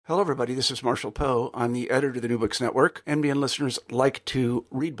Hello, everybody. This is Marshall Poe. I'm the editor of the New Books Network. NBN listeners like to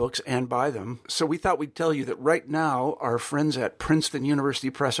read books and buy them. So we thought we'd tell you that right now, our friends at Princeton University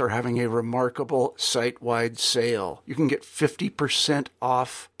Press are having a remarkable site-wide sale. You can get 50%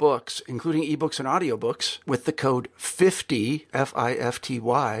 off books, including ebooks and audiobooks, with the code 50,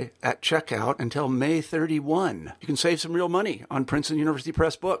 F-I-F-T-Y, at checkout until May 31. You can save some real money on Princeton University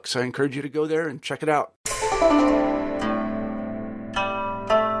Press books. I encourage you to go there and check it out.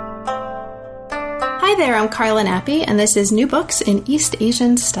 Hi there, I'm Carla Nappi, and this is New Books in East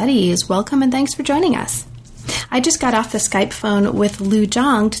Asian Studies. Welcome and thanks for joining us. I just got off the Skype phone with Lu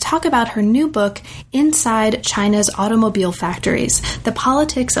Zhang to talk about her new book, Inside China's Automobile Factories, The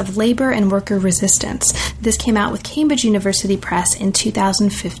Politics of Labor and Worker Resistance. This came out with Cambridge University Press in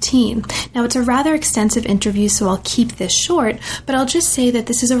 2015. Now, it's a rather extensive interview, so I'll keep this short, but I'll just say that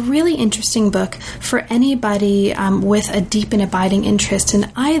this is a really interesting book for anybody with a deep and abiding interest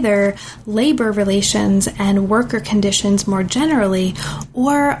in either labor relations and worker conditions more generally,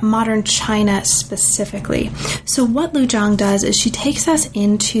 or modern China specifically. So what Lu Zhang does is she takes us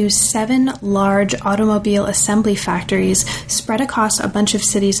into 7 large automobile assembly factories spread across a bunch of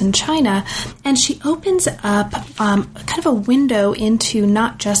cities in China, and she opens up kind of a window into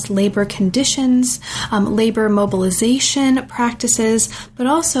not just labor conditions, labor mobilization practices, but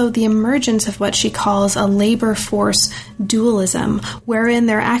also the emergence of what she calls a labor force dualism, wherein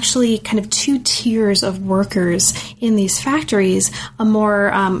there are actually kind of 2 tiers of workers in these factories, a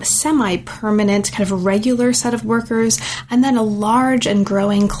more semi-permanent kind of regular set of workers, and then a large and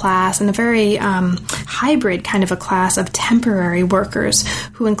growing class and a very hybrid kind of a class of temporary workers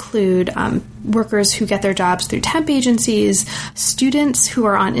who include workers who get their jobs through temp agencies, students who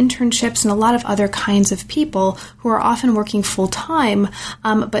are on internships, and a lot of other kinds of people who are often working full-time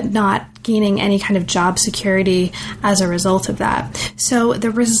but not gaining any kind of job security as a result of that. So the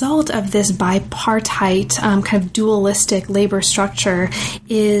result of this bipartite kind of dualistic labor structure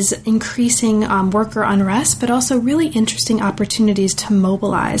is increasing worker unrest, but also really interesting opportunities to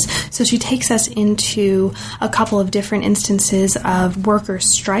mobilize. So she takes us into a couple of different instances of worker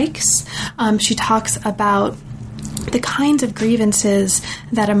strikes. She talks about the kinds of grievances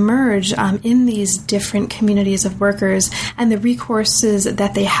that emerge in these different communities of workers and the recourses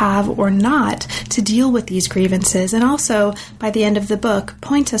that they have or not to deal with these grievances. And also, by the end of the book,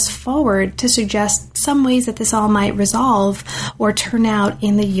 points us forward to suggest some ways that this all might resolve or turn out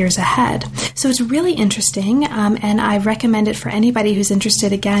in the years ahead. So it's really interesting, and I recommend it for anybody who's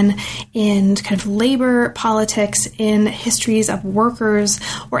interested, again, in kind of labor politics, in histories of workers,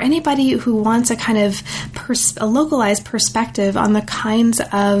 or anybody who wants a kind of a localized perspective on the kinds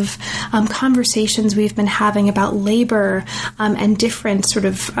of conversations we've been having about labor and different sort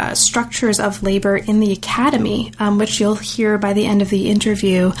of structures of labor in the academy, which you'll hear by the end of the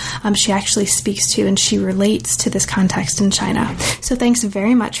interview. She actually speaks to and she relates to this context in China. So thanks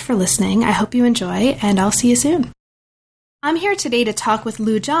very much for listening. I hope you enjoy, and I'll see you soon. I'm here today to talk with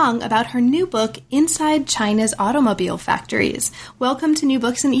Lu Zhang about her new book, Inside China's Automobile Factories. Welcome to New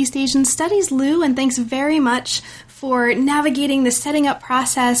Books in East Asian Studies, Lu, and thanks very much for navigating the setting up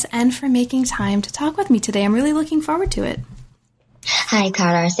process and for making time to talk with me today. I'm really looking forward to it. Hi,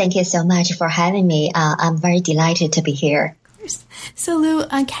 Carla. Thank you so much for having me. I'm very delighted to be here. So, Lu,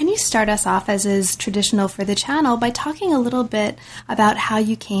 can you start us off, as is traditional for the channel, by talking a little bit about how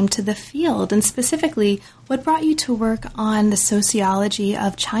you came to the field, and specifically, what brought you to work on the sociology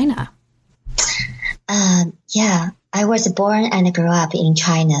of China? I was born and grew up in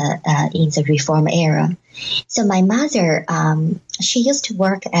China in the Reform era. So my mother, she used to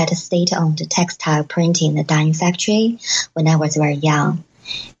work at a state-owned textile printing and dyeing factory when I was very young.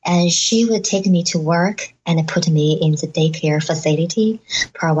 And she would take me to work and put me in the daycare facility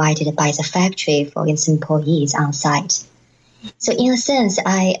provided by the factory for its employees on site. So in a sense,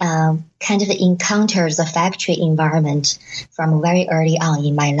 I kind of encountered the factory environment from very early on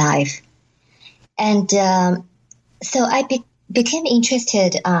in my life. And so I became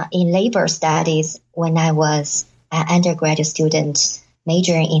interested in labor studies when I was an undergraduate student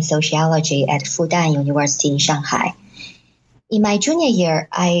majoring in sociology at Fudan University in Shanghai. In my junior year,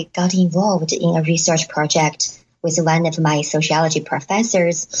 I got involved in a research project with one of my sociology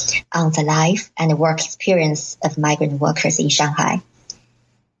professors on the life and work experience of migrant workers in Shanghai.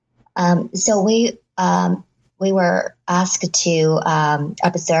 So we were asked to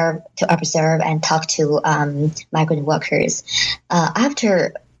observe and talk to migrant workers.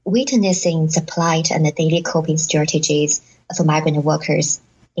 After witnessing the plight and the daily coping strategies of migrant workers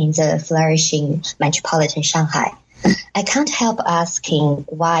in the flourishing metropolitan Shanghai, I can't help asking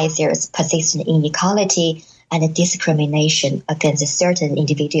why there is persistent inequality and discrimination against certain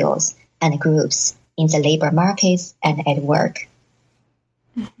individuals and groups in the labor markets and at work.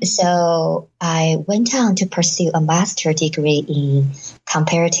 So I went on to pursue a master's degree in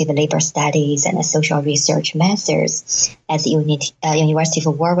comparative labor studies and social research methods at the University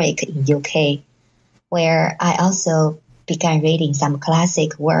of Warwick in UK, where I also began reading some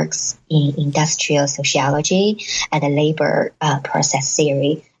classic works in industrial sociology and labor process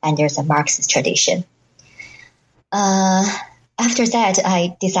theory under the Marxist tradition. After that,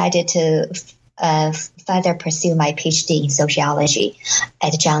 I decided to further pursue my PhD in sociology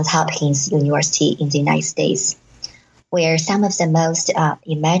at Johns Hopkins University in the United States, where some of the most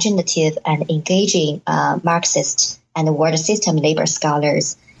imaginative and engaging Marxist and world system labor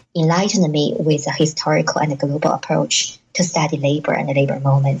scholars enlightened me with a historical and global approach to study labor and labor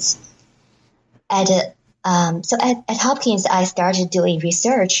movements. So at Hopkins, I started doing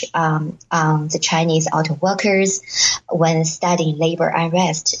research on the Chinese auto workers when studying labor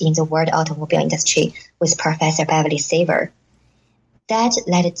unrest in the world automobile industry with Professor Beverly Saver. That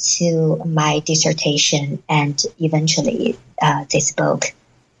led to my dissertation and eventually this book.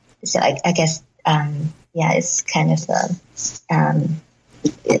 So I guess, it's kind of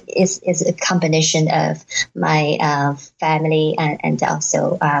it's a combination of my family and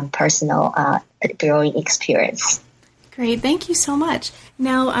also personal growing experience. Great. Thank you so much.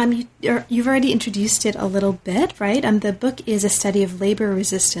 Now, you've already introduced it a little bit, right? The book is a study of labor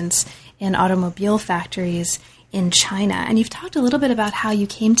resistance in automobile factories in China. And you've talked a little bit about how you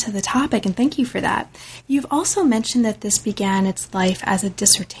came to the topic, and thank you for that. You've also mentioned that this began its life as a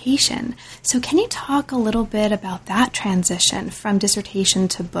dissertation. So can you talk a little bit about that transition from dissertation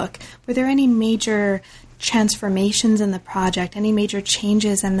to book? Were there any major transformations in the project, any major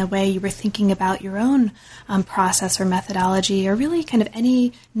changes in the way you were thinking about your own process or methodology, or really kind of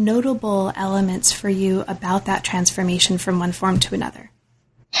any notable elements for you about that transformation from one form to another?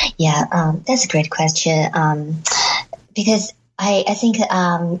 Yeah, that's a great question. Because I think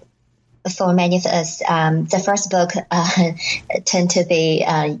for many of us, the first book tend to be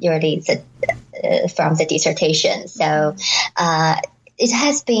usually from the dissertation. So it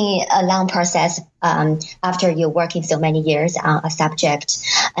has been a long process after you're working so many years on a subject,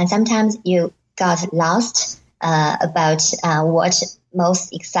 and sometimes you got lost about what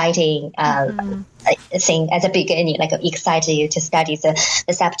most exciting thing at the beginning, like excited you to study the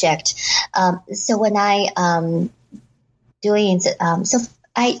subject. So when I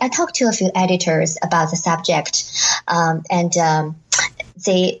I talked to a few editors about the subject, and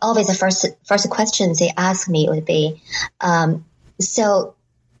they always the first question they ask me would be, so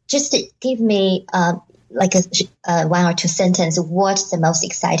just give me like a one or two sentence, what's the most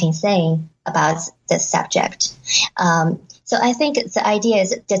exciting thing about the subject? So I think the idea is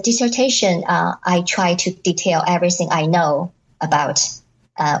the dissertation, I try to detail everything I know about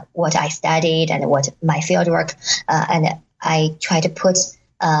what I studied and what my fieldwork, and I try to put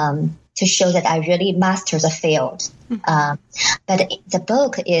to show that I really master the field. But the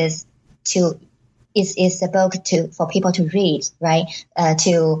book is the book for people to read, right?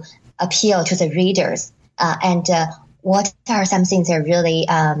 To appeal to the readers, and what are some things that are really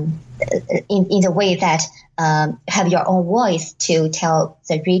in the way that have your own voice to tell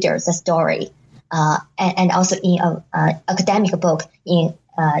the readers the story, and also in an academic book in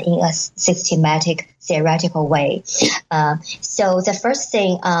a systematic theoretical way. So the first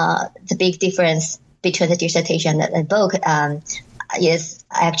thing, the big difference between the dissertation and the book is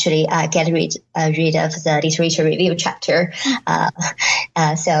actually I get rid of the literature review chapter.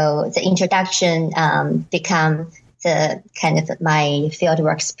 So the introduction become the kind of my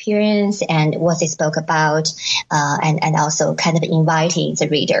fieldwork experience and what they spoke about, and also kind of inviting the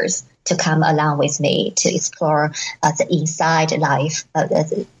readers to come along with me to explore the inside life,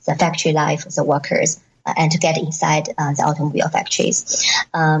 the factory life of the workers, and to get inside the automobile factories.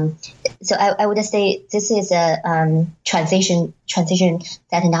 So I would say this is a transition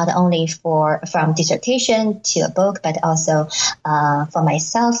that not only from dissertation to a book, but also for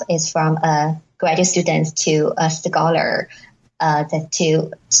myself is from a graduate student to a scholar, that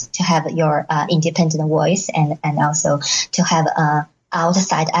to have your independent voice and also to have a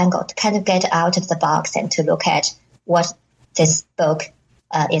outside angle to kind of get out of the box and to look at what this book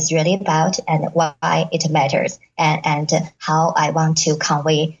is really about and why it matters, and how I want to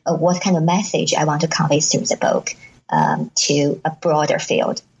convey, what kind of message I want to convey through the book to a broader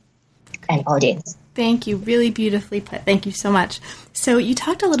field and audience. Thank you. Really beautifully put. Thank you so much. So you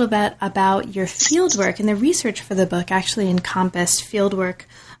talked a little bit about your fieldwork, and the research for the book actually encompassed fieldwork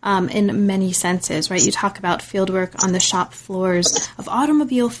in many senses, right? You talk about fieldwork on the shop floors of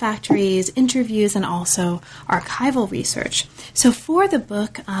automobile factories, interviews, and also archival research. So for the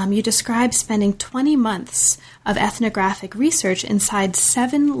book, you describe spending 20 months of ethnographic research inside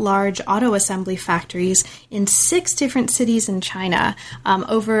 7 large auto assembly factories in 6 different cities in China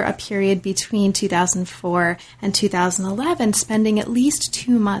over a period between 2004 and 2011, spending at least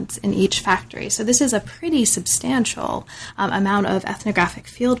 2 months in each factory. So this is a pretty substantial amount of ethnographic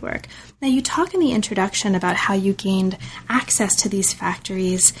fieldwork. Now, you talk in the introduction about how you gained access to these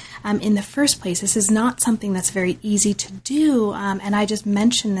factories in the first place. This is not something that's very easy to do, and I just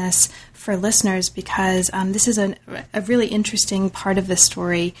mention this for listeners because this is a really interesting part of the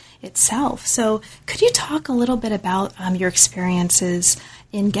story itself. So could you talk a little bit about your experiences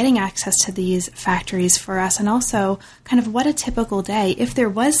in getting access to these factories for us, and also kind of what a typical day, if there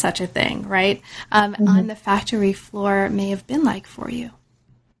was such a thing, right, on the factory floor may have been like for you?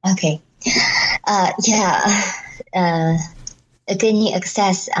 Okay. Gaining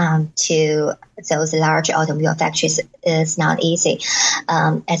access to those large automobile factories is not easy.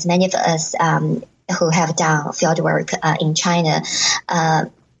 As many of us who have done fieldwork in China,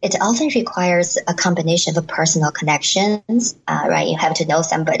 it often requires a combination of personal connections, right? You have to know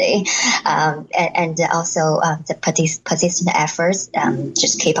somebody, and also the persistent efforts,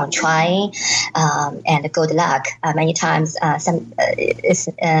 just keep on trying, and good luck. Many times, there's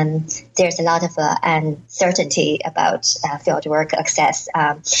a lot of uncertainty about fieldwork access.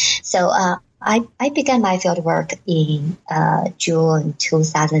 So I began my fieldwork in June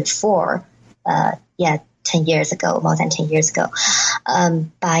 2004. 10 years ago, more than 10 years ago,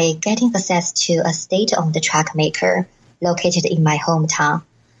 by getting access to a state-owned truck maker located in my hometown.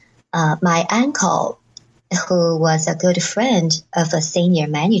 My uncle, who was a good friend of a senior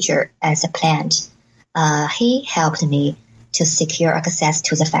manager at the plant, he helped me to secure access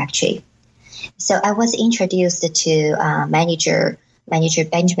to the factory. So I was introduced to Manager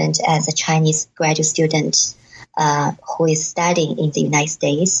Benjamin as a Chinese graduate student who is studying in the United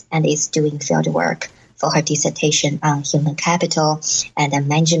States and is doing field work for her dissertation on human capital and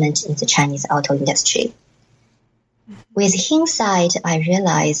management in the Chinese auto industry. With hindsight, I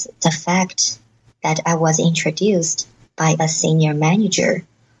realized the fact that I was introduced by a senior manager,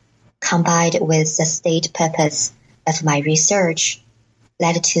 combined with the state purpose of my research,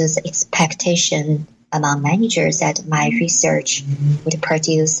 led to the expectation among managers that my research would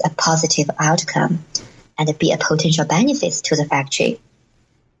produce a positive outcome and be a potential benefit to the factory.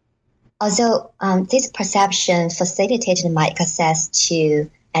 Although this perception facilitated my access to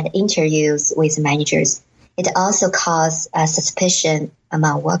and interviews with managers, it also caused a suspicion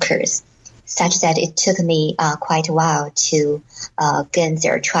among workers, such that it took me quite a while to gain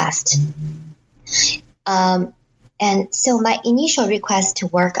their trust. And so my initial request to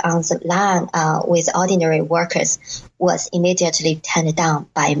work on the line with ordinary workers was immediately turned down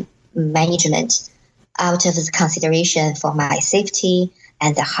by management out of the consideration for my safety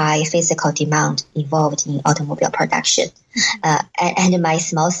and the high physical demand involved in automobile production. And my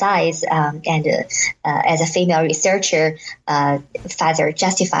small size and as a female researcher further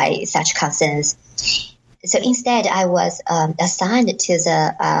justify such concerns. So instead, I was assigned to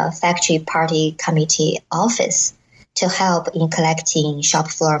the factory party committee office to help in collecting shop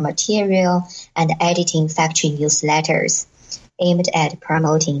floor material and editing factory newsletters aimed at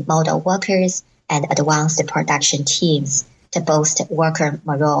promoting model workers and advanced production teams to boost worker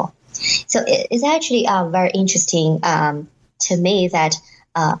morale. So it's actually very interesting to me that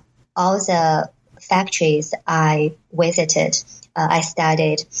all the factories I visited, I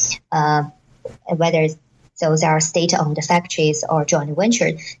studied, whether those are state-owned factories or joint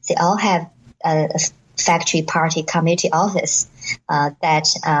venture, they all have a factory party committee office that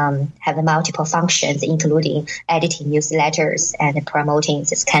have multiple functions, including editing newsletters and promoting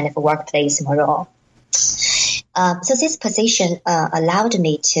this kind of workplace morale. So this position allowed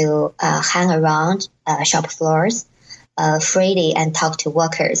me to hang around shop floors freely and talk to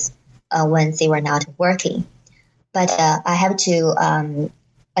workers when they were not working. But I have to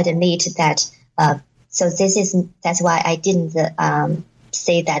admit that that's why I didn't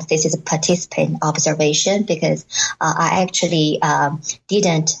say that this is a participant observation, because I actually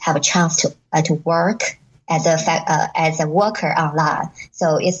didn't have a chance to work as a worker online.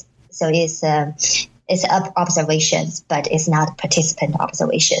 So it's observations, but it's not participant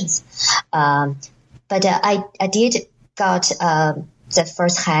observations. But I did got the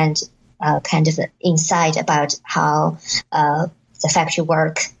first-hand kind of insight about how the factory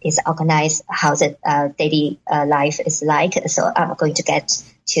work is organized, how the daily life is like. So I'm going to get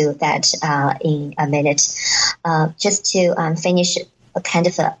to that in a minute. Just to finish kind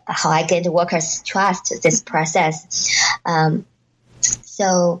of how I get workers' trust, this process.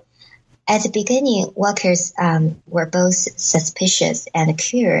 So at the beginning, workers were both suspicious and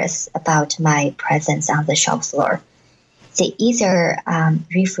curious about my presence on the shop floor. They either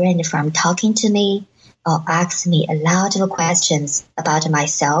refrained from talking to me or asked me a lot of questions about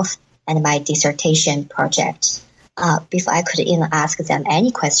myself and my dissertation project before I could even ask them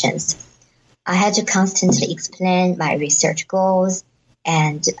any questions. I had to constantly explain my research goals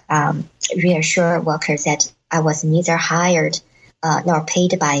and reassure workers that I was neither hired nor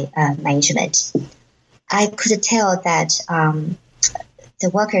paid by management. I could tell that the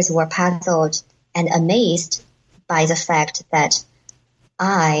workers were puzzled and amazed by the fact that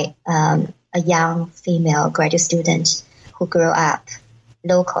I, a young female graduate student who grew up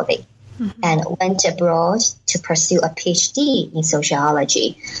locally and went abroad to pursue a PhD in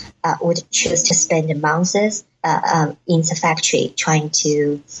sociology, would choose to spend months in the factory trying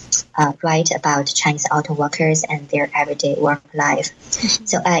to write about Chinese auto workers and their everyday work life.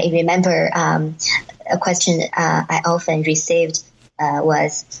 So I remember a question I often received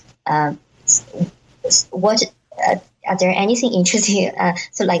was, what are there anything interesting?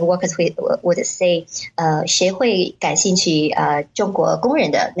 So like workers would say, 谁会感兴趣中国工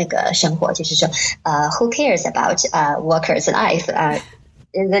人的那个生活？就是说who cares about workers' life?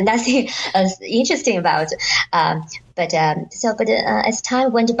 There's nothing interesting about. But as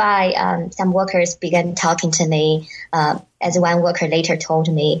time went by, some workers began talking to me. As one worker later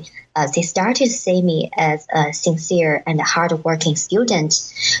told me, they started to see me as a sincere and hardworking student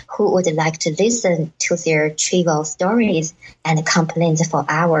who would like to listen to their trivial stories and complaints for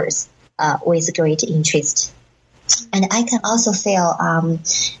hours with great interest. And I can also feel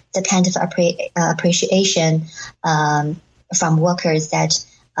the kind of appreciation from workers that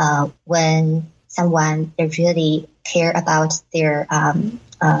when someone really care about their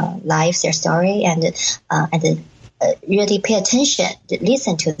lives, their story, and really pay attention,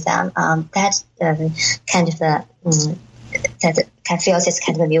 listen to them, that kind of that can feel this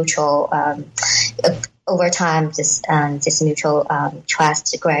kind of a mutual over time. This mutual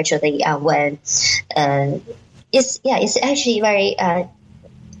trust gradually when it's actually very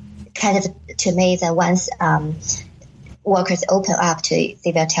kind of to me that once workers open up to it,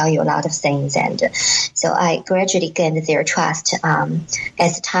 they will tell you a lot of things, and so I gradually gained their trust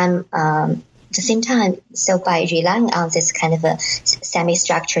as time. At the same time, so by relying on this kind of a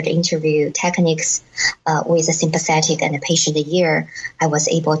semi-structured interview techniques with a sympathetic and a patient ear, I was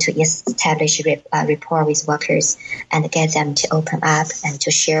able to establish rapport with workers and get them to open up and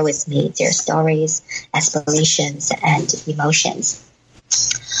to share with me their stories, aspirations, and emotions.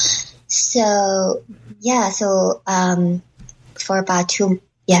 So for about go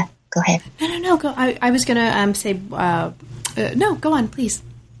ahead. No, go. I was gonna say no. Go on, please.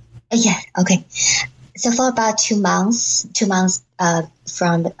 Yeah, okay. So for about 2 months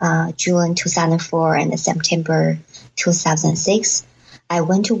from June 2004 and September 2006, I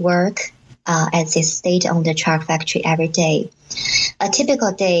went to work at this state-owned truck factory every day. A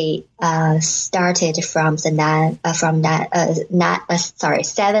typical day started from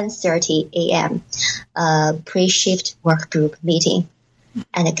 7:30 a.m. Pre-shift work group meeting,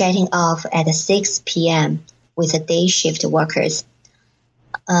 and getting off at 6 p.m. with the day shift workers.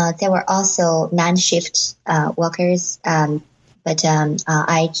 There were also non-shift workers, but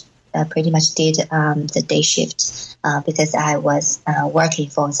I pretty much did the day shift because I was working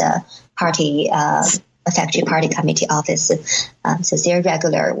for the factory party committee office. So their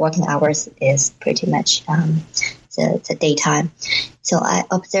regular working hours is pretty much the daytime. So I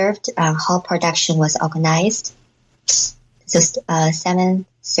observed how production was organized. So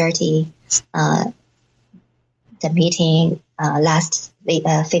 7:30, the meeting lasts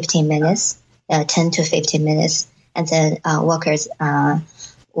 15 minutes, 10 to 15 minutes, and then workers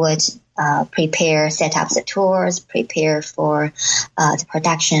would set up the tours, prepare for the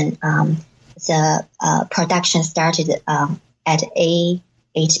production. The production started at 8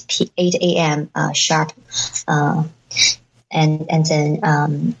 a.m. Sharp, and then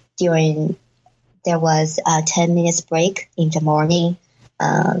there was a 10 minutes break in the morning,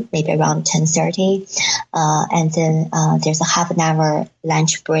 maybe around 10:30, and then there's a half an hour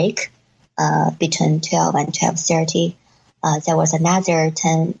lunch break between 12 and 12:30. There was another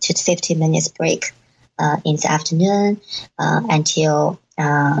 10 to 15 minutes break in the afternoon until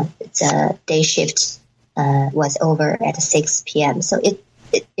the day shift was over at 6 p.m. So it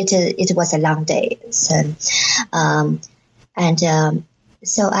was a long day. So And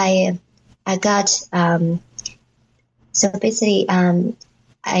so I got so basically I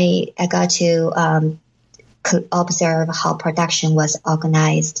got to observe how production was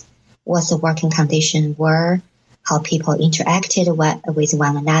organized, what the working conditions were, how people interacted with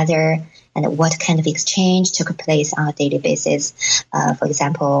one another, and what kind of exchange took place on a daily basis. For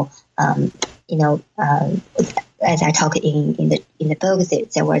example, as I talk in the book,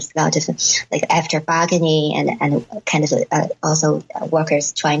 there was a lot of like after bargaining and kind of also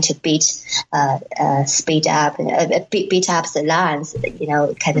workers trying to speed up the lines,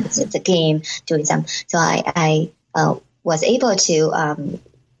 kind of the game, doing some. So I was able to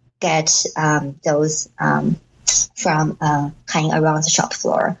get those from hanging around the shop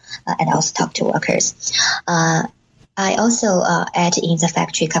floor and also talk to workers. I also ate in the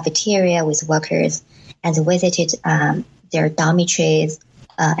factory cafeteria with workers and visited their dormitories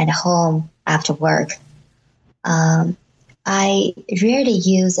and home after work. I rarely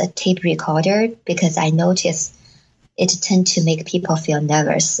use a tape recorder because I notice it tends to make people feel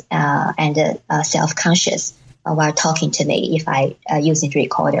nervous and self-conscious while talking to me if I use a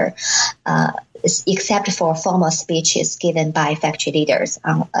recorder, except for formal speeches given by factory leaders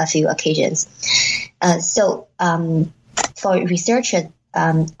on a few occasions. So for researchers,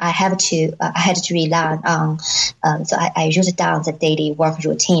 I had to rely on, so I wrote down the daily work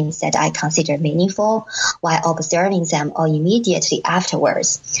routines that I consider meaningful while observing them or immediately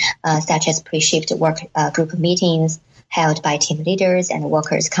afterwards, such as pre-shift work group meetings held by team leaders and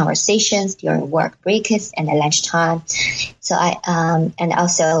workers' conversations during work breaks and at lunchtime. So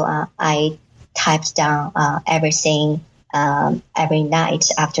I typed down everything every night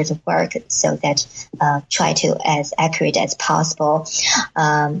after the work, so that try to as accurate as possible.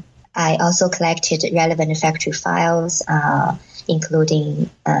 I also collected relevant factory files, including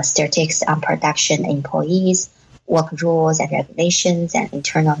statistics on production employees, work rules and regulations, and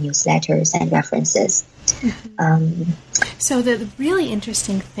internal newsletters and references. Mm-hmm. So the really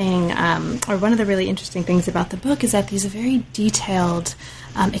interesting thing, or one of the really interesting things about the book, is that these very detailed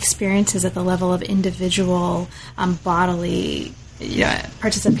experiences at the level of individual bodily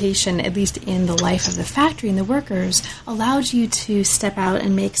participation, at least in the life of the factory and the workers, allowed you to step out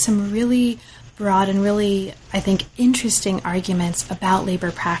and make some really broad and really, I think, interesting arguments about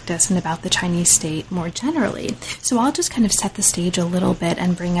labor practice and about the Chinese state more generally. So I'll just kind of set the stage a little bit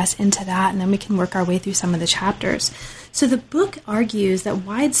and bring us into that, and then we can work our way through some of the chapters. So the book argues that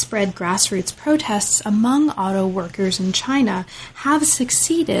widespread grassroots protests among auto workers in China have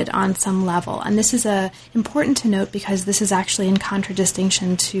succeeded on some level. And this is important to note because this is actually in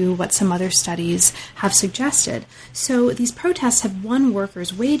contradistinction to what some other studies have suggested. So these protests have won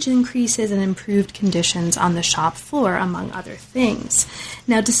workers wage increases and improved conditions on the shop floor, among other things.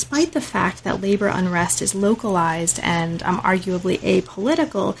 Now, despite the fact that labor unrest is localized and arguably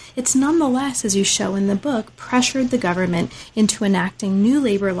apolitical, it's nonetheless, as you show in the book, pressured the government into enacting new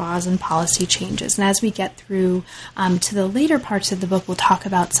labor laws and policy changes. And as we get through to the later parts of the book, we'll talk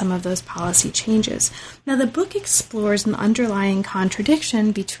about some of those policy changes. Now, the book explores an underlying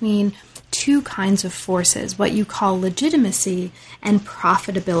contradiction between two kinds of forces, what you call legitimacy and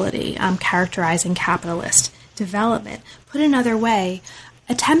profitability, characterizing capitalist development. Put another way,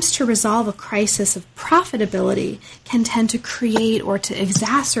 attempts to resolve a crisis of profitability can tend to create or to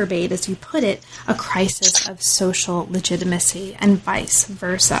exacerbate, as you put it, a crisis of social legitimacy, and vice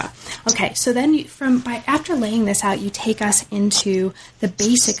versa. Okay, so then after laying this out, you take us into the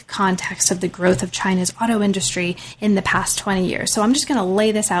basic context of the growth of China's auto industry in the past 20 years. So I'm just going to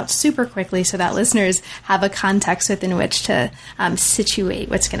lay this out super quickly so that listeners have a context within which to situate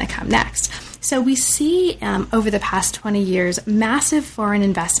what's going to come next. So we see over the past 20 years massive foreign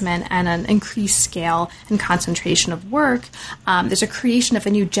investment and an increased scale and concentration of work. There's a creation of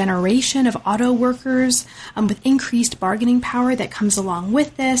a new generation of auto workers with increased bargaining power that comes along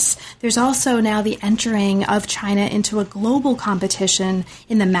with this. There's also now the entering of China into a global competition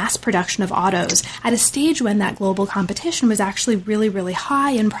in the mass production of autos at a stage when that global competition was actually really, really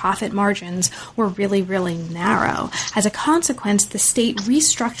high and profit margins were really, really narrow. As a consequence, the state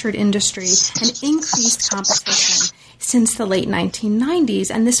restructured industry and increased competition since the late 1990s,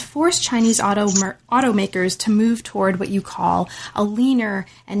 and this forced Chinese automakers to move toward what you call a leaner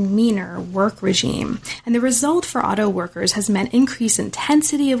and meaner work regime. And the result for auto workers has meant increased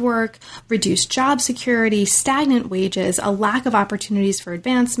intensity of work, reduced job security, stagnant wages, a lack of opportunities for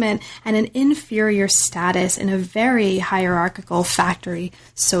advancement, and an inferior status in a very hierarchical factory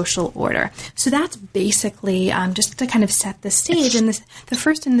social order. So that's basically just to kind of set the stage, and the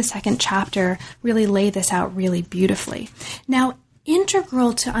first and the second chapter really lay this out really beautifully. Now,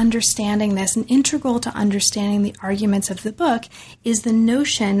 integral to understanding this and integral to understanding the arguments of the book is the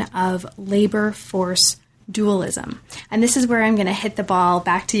notion of labor force dualism. And this is where I'm going to hit the ball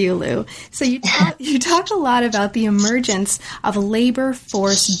back to you, Lou. So you talk a lot about the emergence of labor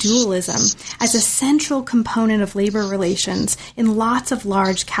force dualism as a central component of labor relations in lots of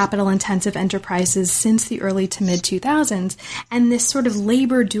large capital-intensive enterprises since the early to mid-2000s. And this sort of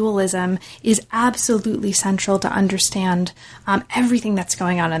labor dualism is absolutely central to understand everything that's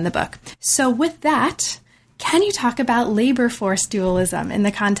going on in the book. So with that, can you talk about labor force dualism in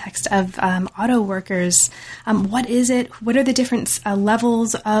the context of auto workers? What is it? What are the different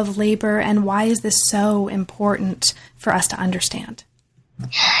levels of labor, and why is this so important for us to understand?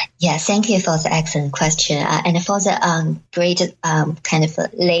 Yeah, thank you for the excellent question and for the great kind of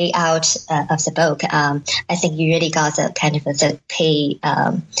layout of the book. I think you really got the kind of the key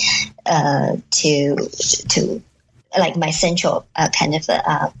to like my central kind of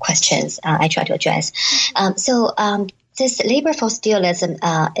questions I try to address. So this labor force dualism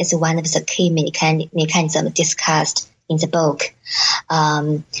is one of the key mechanisms discussed in the book.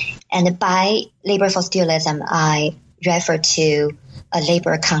 And by labor force dualism, I refer to a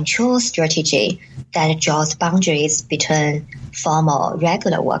labor control strategy that draws boundaries between formal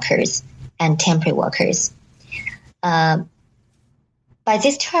regular workers and temporary workers. By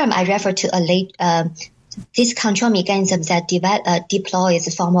this term, I refer to this control mechanism that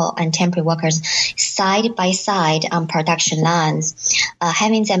deploys formal and temporary workers side by side on production lines,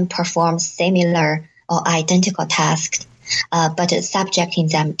 having them perform similar or identical tasks, but subjecting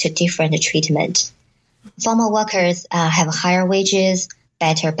them to different treatment. Formal workers have higher wages,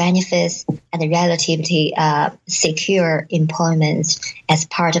 better benefits, and relatively secure employment as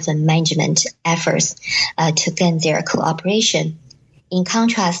part of the management efforts to gain their cooperation. In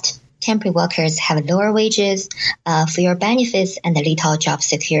contrast, temporary workers have lower wages, fewer benefits, and little job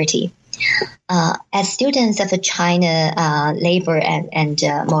security. As students of China labor and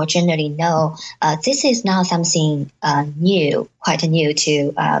more generally know, this is not something new, quite new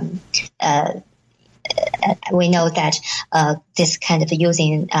to. We know that this kind of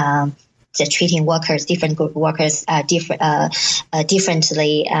using the treating workers, different group workers,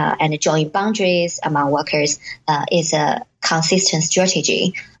 differently, and drawing boundaries among workers is a consistent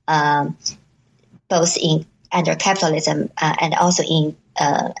strategy. Both under capitalism and also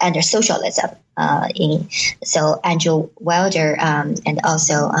under socialism. So Andrew Wilder and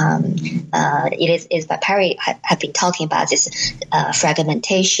also Elizabeth Perry have been talking about this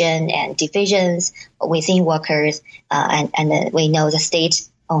fragmentation and divisions within workers, and we know the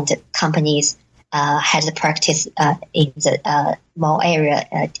state-owned companies had the practice in the more area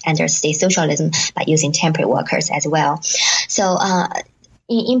under state socialism by using temporary workers as well. So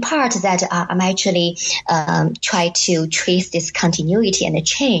in part that I'm actually try to trace this continuity and the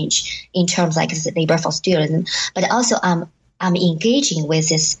change in terms like the labor force dualism, but also I'm engaging with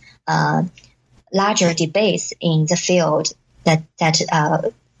this larger debates in the field that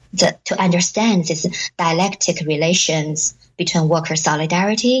to understand this dialectic relations between worker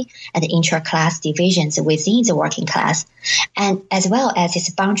solidarity and intra-class divisions within the working class, and as well as this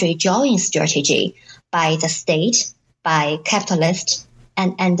boundary drawing strategy by the state, by capitalists,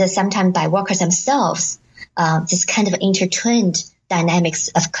 and sometimes by workers themselves, this kind of intertwined dynamics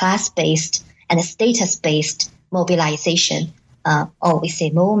of class-based and status-based mobilization, or we say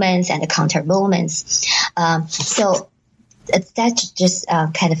movements and counter-movements. So that's just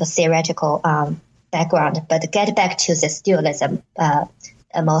kind of a theoretical background, but get back to this dualism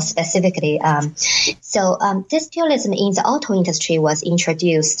more specifically. So this dualism in the auto industry was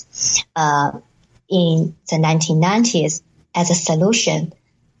introduced in the 1990s as a solution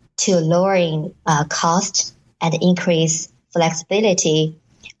to lowering cost and increase flexibility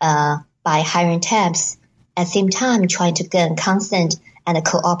by hiring temps, at the same time trying to gain consent and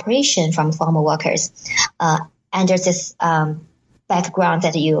cooperation from formal workers. Under this background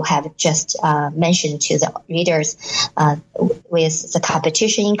that you have just mentioned to the readers, with the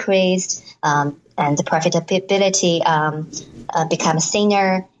competition increased and the profitability becomes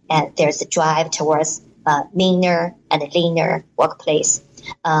thinner, and there's a drive towards meaner and leaner workplace.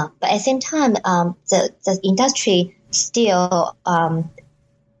 But at the same time, the industry still under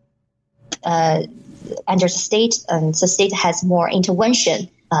the state, the state has more intervention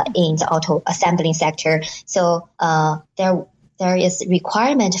in the auto assembling sector. So there is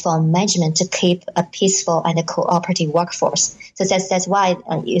requirement for management to keep a peaceful and a cooperative workforce. So that's why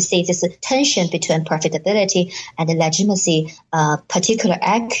you see this tension between profitability and legitimacy, particularly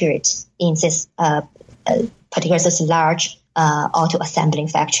accurate in this particular large auto assembling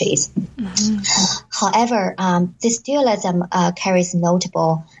factories. Mm-hmm. However, this dualism carries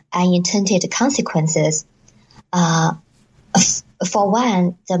notable unintended consequences. For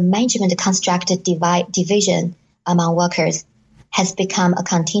one, the management construct division among workers has become a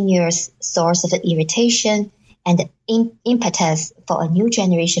continuous source of irritation and impetus for a new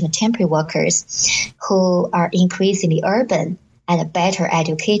generation of temporary workers who are increasingly urban and better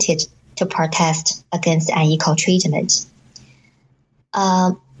educated to protest against unequal treatment.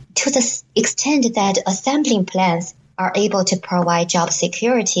 To the extent that assembling plants are able to provide job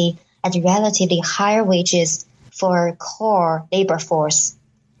security at relatively higher wages for core labor force,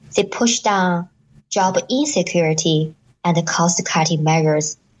 they push down job insecurity and cost-cutting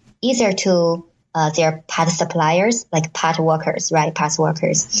measures either to their part suppliers, like part workers,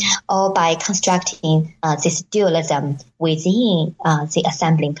 or by constructing this dualism within the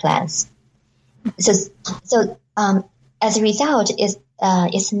assembling plants. So as a result,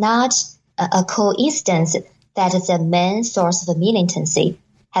 it's not a coincidence that the main source of militancy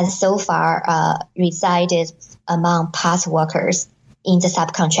has so far resided among parts workers in the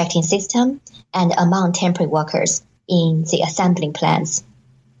subcontracting system and among temporary workers in the assembling plants.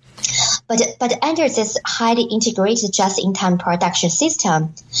 But under this highly integrated just-in-time production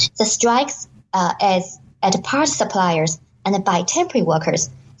system, the strikes at part suppliers and by temporary workers,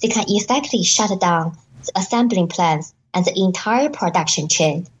 they can effectively shut down the assembling plants and the entire production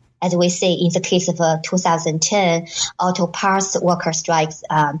chain, as we see in the case of 2010 auto parts worker strikes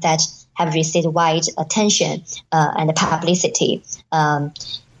that have received wide attention and publicity.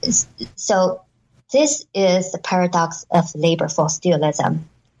 So this is the paradox of labor force dualism.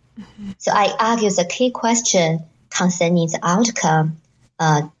 Mm-hmm. So I argue the key question concerning the outcome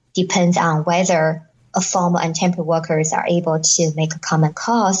depends on whether formal and temporary workers are able to make a common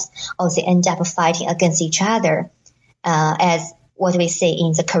cause or they end up fighting against each other. As what we see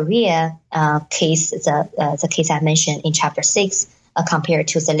in the Korea case, the case I mentioned in chapter 6, compared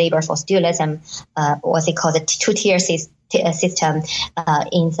to the labor force dualism, what they call the two-tier system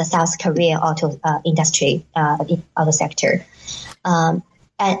in the South Korean auto industry, auto sector.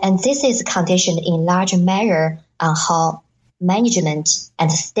 And this is conditioned in large measure on how management and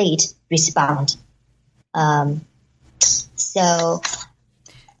the state respond.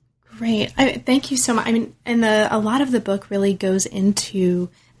 Great. Thank you so much. I mean, and a lot of the book really goes into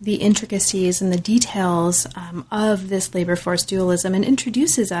the intricacies and the details of this labor force dualism and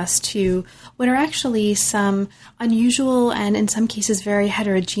introduces us to what are actually some unusual and in some cases very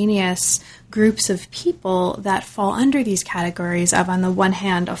heterogeneous groups of people that fall under these categories of, on the one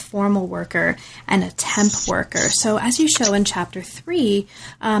hand, a formal worker and a temp worker. So as you show in chapter 3,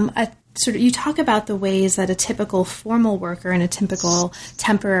 you talk about the ways that a typical formal worker and a typical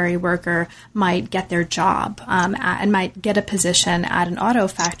temporary worker might get their job and might get a position at an auto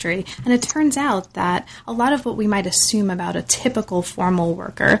factory. And it turns out that a lot of what we might assume about a typical formal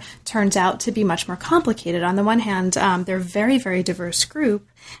worker turns out to be much more complicated. On the one hand, they're a very, very diverse group.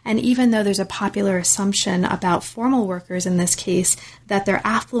 And even though there's a popular assumption about formal workers in this case that they're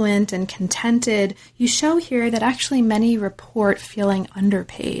affluent and contented, you show here that actually many report feeling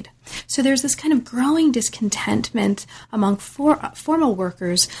underpaid. So there's this kind of growing discontentment among formal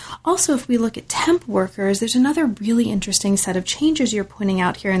workers. Also, if we look at temp workers, there's another really interesting set of changes you're pointing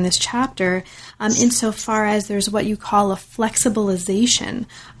out here in this chapter, insofar as there's what you call a flexibilization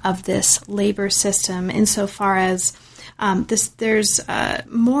of this labor system, insofar as there's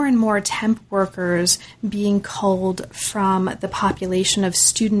more and more temp workers being culled from the population of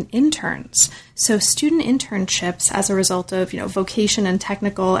student interns. So student internships, as a result of vocation and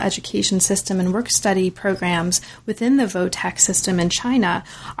technical education system and work study programs within the VOTEC system in China,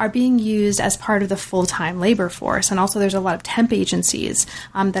 are being used as part of the full-time labor force. And also there's a lot of temp agencies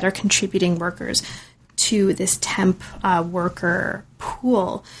that are contributing workers to this temp worker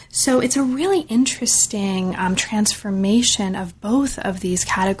pool. So it's a really interesting transformation of both of these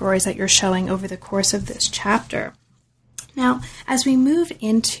categories that you're showing over the course of this chapter. Now, as we move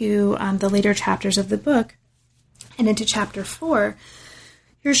into the later chapters of the book and into chapter 4,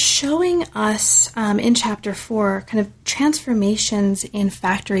 you're showing us in chapter 4 kind of transformations in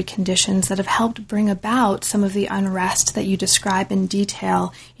factory conditions that have helped bring about some of the unrest that you describe in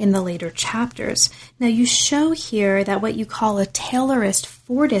detail in the later chapters. Now, you show here that what you call a Taylorist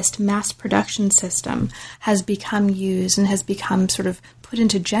Fordist mass production system has become used and has become sort of put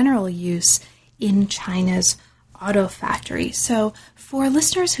into general use in China's auto factory. So for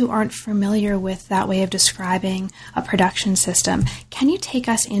listeners who aren't familiar with that way of describing a production system, can you take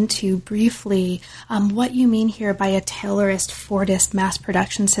us into briefly what you mean here by a Taylorist Fordist mass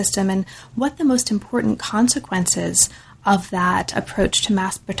production system and what the most important consequences of that approach to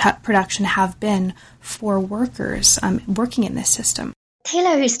mass production have been for workers working in this system?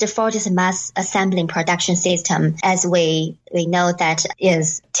 Taylorist Fordist mass assembling production system, as we know, that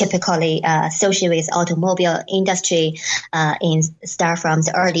is typically associated with automobile industry start from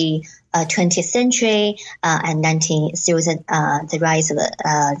the early 20th century and through the rise of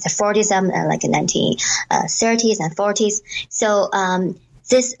the Fordism, like 1930s and 40s. So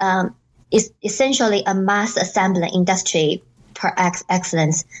this is essentially a mass assembly industry per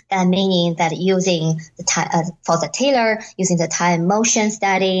excellence. That meaning that using the time for the Taylor, using the time motion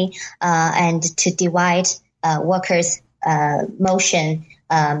study and to divide workers' motion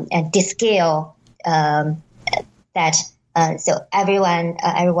and descale that. So every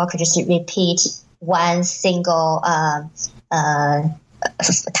worker just repeat one single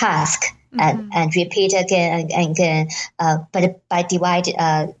task and repeat again and again. But by divide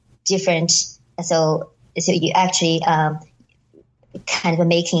different, so you actually kind of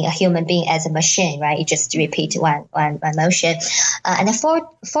making a human being as a machine, right? You just repeat one motion. And the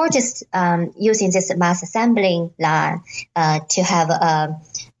Fordist using this mass assembling line to have a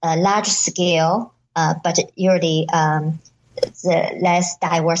large scale, but usually the less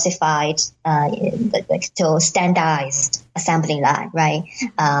diversified, to standardized assembling line, right?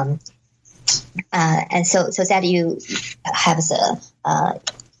 And so that you have the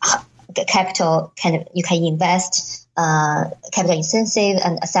capital you can invest capital intensive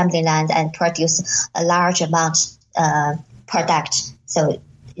and assembly lines and produce a large amount product. So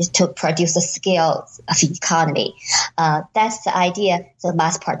to produce the scale of economy. That's the idea. So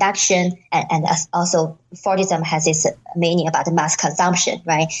mass production and also Fordism has this meaning about the mass consumption,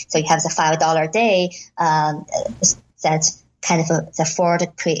 right? So you have the $5 a day, that's kind of the Ford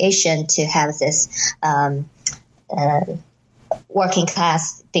creation to have this working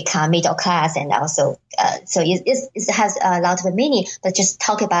class become middle class, and also so it has a lot of meaning. But just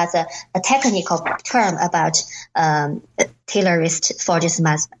talk about a technical term about Taylorist Fordist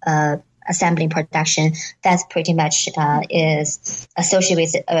mass assembling production. That's pretty much is associated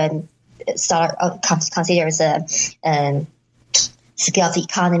with considered as a scale of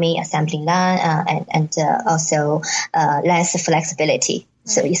economy, assembling line, and also less flexibility.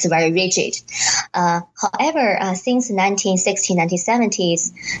 So it's very rigid. However, since 1960s,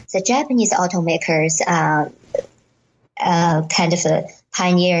 1970s, the Japanese automakers kind of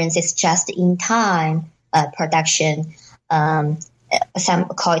pioneering this just-in-time production. Some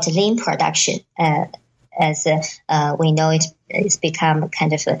call it lean production, as we know it's become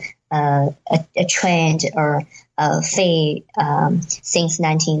kind of a trend or a phase since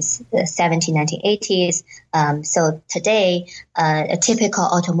 1970s, 1980s. So today, a typical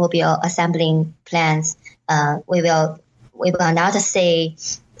automobile assembling plants, we will not say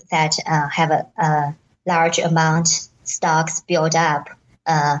that have a large amount stocks built up.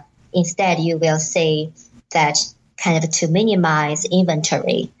 Instead, you will say that kind of to minimize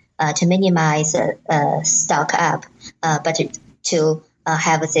inventory, to minimize stock up, but to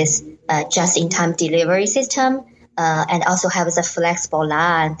have this just-in-time delivery system, and also have a flexible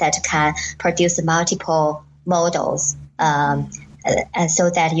line that can produce multiple models, and so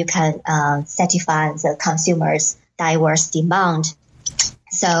that you can satisfy the consumer's diverse demand.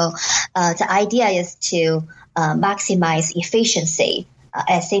 So the idea is to maximize efficiency at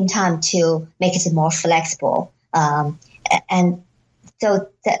the same time to make it more flexible, and so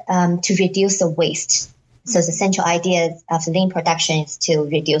that, to reduce the waste. So the central idea of lean production is to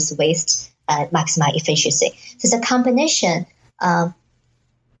reduce waste, maximize efficiency. So the combination,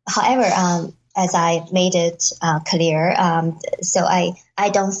 however, as I made it clear, so I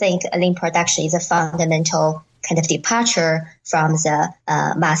don't think lean production is a fundamental kind of departure from the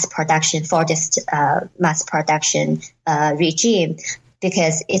mass production Fordist mass production regime,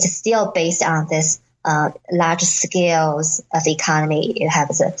 because it's still based on this large scales of economy. You have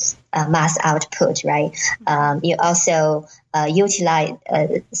the mass output, right? You also utilize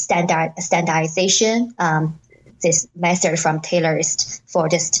standardization, this method from Taylorist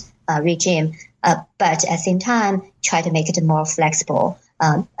Fordist regime, but at the same time try to make it more flexible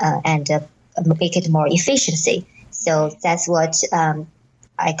and make it more efficiency. So that's what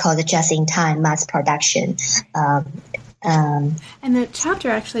I call the just-in-time mass production. And the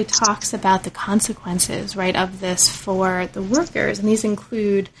chapter actually talks about the consequences, right, of this for the workers. And these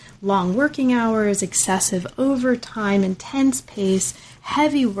include long working hours, excessive overtime, intense pace,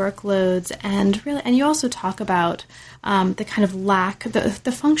 heavy workloads, and you also talk about the kind of lack,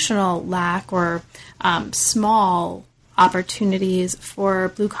 the functional lack or small opportunities for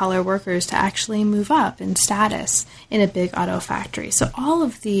blue-collar workers to actually move up in status in a big auto factory. So all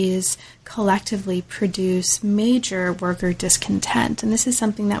of these collectively produce major worker discontent, and this is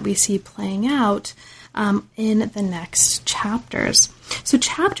something that we see playing out in the next chapters. So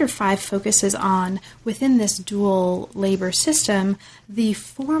Chapter 5 focuses on, within this dual labor system, the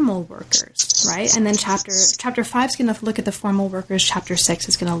formal workers, right? And then Chapter 5 is going to look at the formal workers. Chapter 6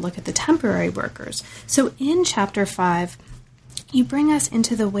 is going to look at the temporary workers. So in Chapter 5, you bring us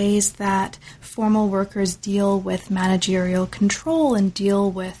into the ways that formal workers deal with managerial control and deal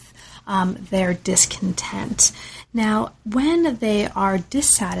with their discontent. Now, when they are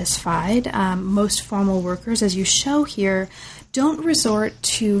dissatisfied, most formal workers, as you show here, don't resort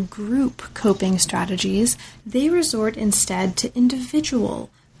to group coping strategies. They resort instead to individual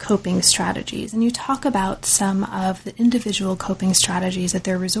coping strategies. And you talk about some of the individual coping strategies that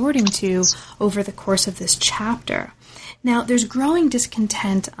they're resorting to over the course of this chapter. Now, there's growing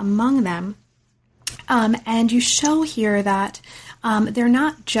discontent among them, and you show here that they're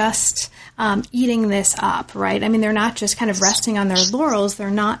not just eating this up, right? I mean, they're not just kind of resting on their laurels.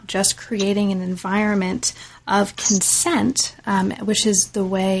 They're not just creating an environment of consent, which is the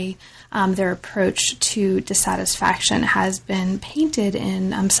way their approach to dissatisfaction has been painted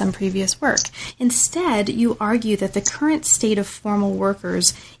in some previous work. Instead, you argue that the current state of formal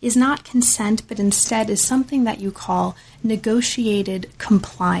workers is not consent, but instead is something that you call negotiated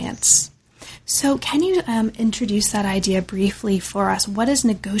compliance. So can you introduce that idea briefly for us? What is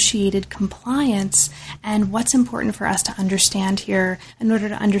negotiated compliance, and what's important for us to understand here in order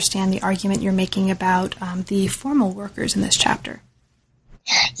to understand the argument you're making about the formal workers in this chapter?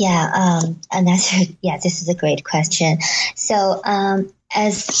 Yeah, and this is a great question. So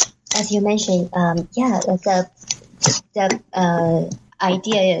as you mentioned, the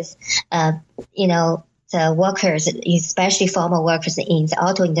idea is, the workers, especially formal workers in the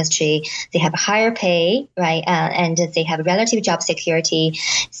auto industry, they have higher pay, right? And they have relative job security.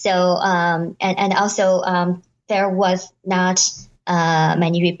 So, and also, there was not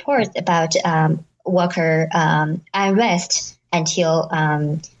many reports about worker unrest until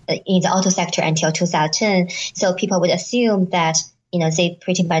in the auto sector until 2010. So people would assume that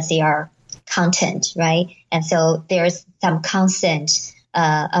they are content, right? And so there's some consent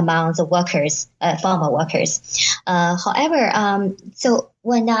among the workers, formal workers. However, so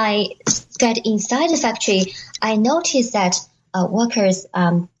when I get inside the factory, I noticed that workers,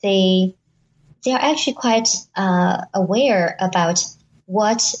 they are actually quite aware about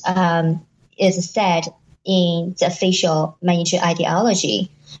what is said in the official managerial ideology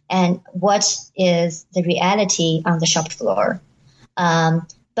and what is the reality on the shop floor.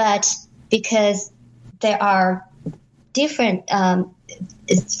 But because there are different,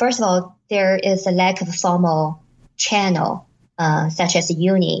 first of all, there is a lack of a formal channel, such as a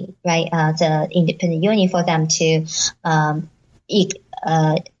union, right? The independent union for them to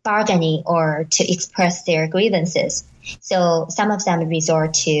bargaining or to express their grievances. So some of them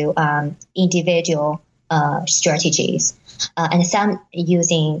resort to individual strategies, and some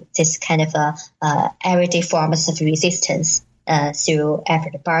using this kind of everyday forms of resistance through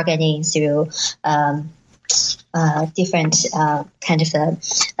effort bargaining, through different kind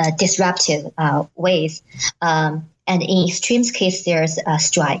of disruptive ways. And in extreme case, there's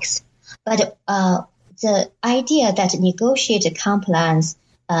strikes. But the idea that negotiated compliance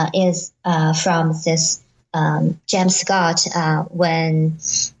is from this James Scott when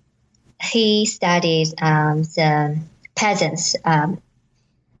he studied the peasants,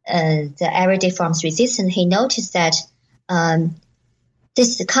 the everyday forms resistance. He noticed that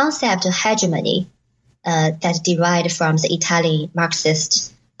this concept of hegemony that derived from the Italian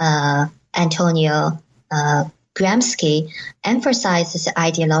Marxist Antonio Gramsci emphasizes the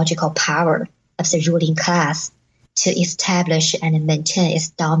ideological power of the ruling class to establish and maintain its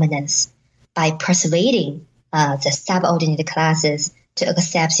dominance by persuading the subordinate classes to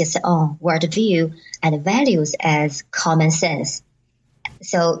accept its own worldview and values as common sense.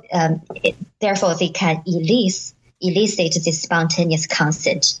 So, therefore, they can elicit this spontaneous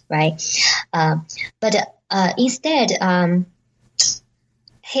consent, right? But instead,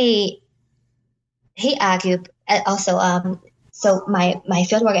 he argued also. So my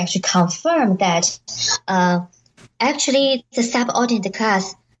fieldwork actually confirmed that actually the subordinate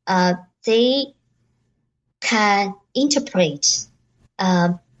class they can interpret.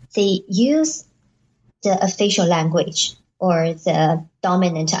 They use the official language or the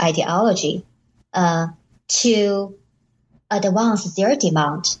dominant ideology to advance their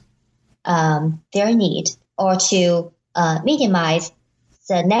demand, their need, or to minimize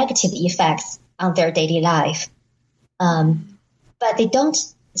the negative effects on their daily life. But they don't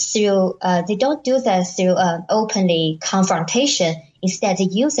do that through openly confrontation. Instead, they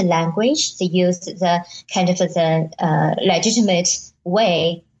use the language. They use the kind of the legitimate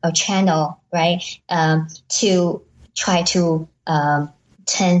way or channel, right, to try to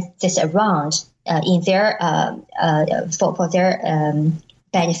turn this around in their for their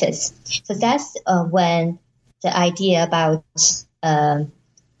benefits. So that's when the idea about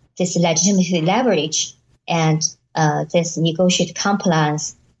this legitimate leverage and this negotiated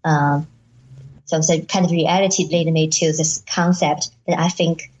compliance, so the kind of reality led me to this concept that I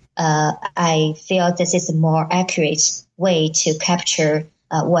think I feel this is a more accurate way to capture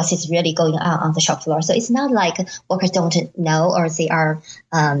what is really going on the shop floor. So it's not like workers don't know or they are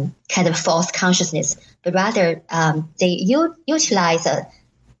kind of false consciousness, but rather they utilize a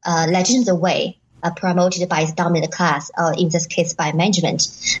legitimate way promoted by the dominant class, or in this case by management,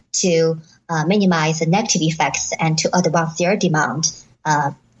 to minimize the negative effects and to advance their demand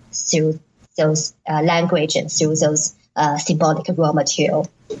through those language and through those symbolic raw material.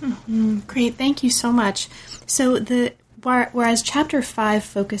 Mm-hmm. Great, thank you so much. So whereas Chapter 5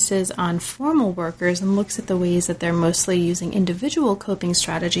 focuses on formal workers and looks at the ways that they're mostly using individual coping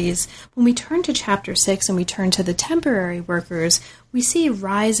strategies, when we turn to Chapter 6 and we turn to the temporary workers, we see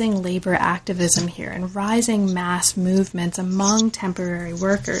rising labor activism here and rising mass movements among temporary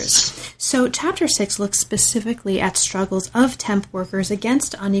workers. So Chapter 6 looks specifically at struggles of temp workers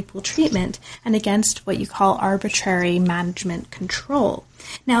against unequal treatment and against what you call arbitrary management control.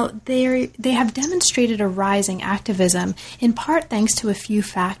 Now, they have demonstrated a rising activism, in part thanks to a few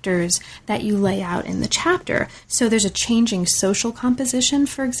factors that you lay out in the chapter. So there's a changing social composition,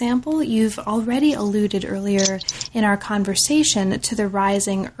 for example. You've already alluded earlier in our conversation to the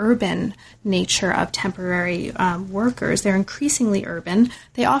rising urban nature of temporary workers. They're increasingly urban.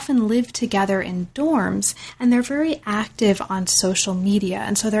 They often live together in dorms, and they're very active on social media.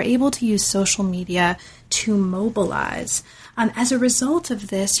 And so they're able to use social media to mobilize. As a result of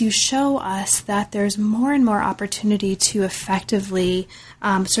this, you show us that there's more and more opportunity to effectively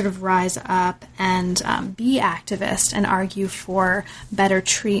sort of rise up and be activist and argue for better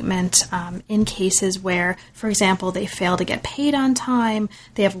treatment in cases where, for example, they fail to get paid on time,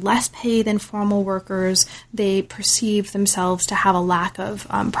 they have less pay than formal workers, they perceive themselves to have a lack of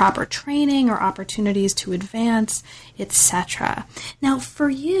proper training or opportunities to advance, etc. Now, for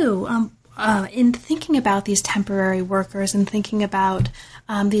you, in thinking about these temporary workers and thinking about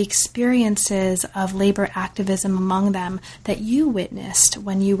the experiences of labor activism among them that you witnessed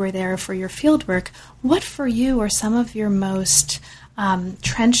when you were there for your fieldwork, what for you are some of your most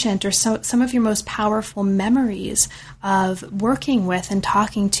trenchant or some of your most powerful memories of working with and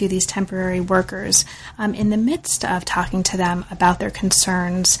talking to these temporary workers in the midst of talking to them about their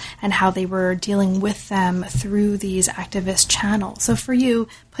concerns and how they were dealing with them through these activist channels? So for you,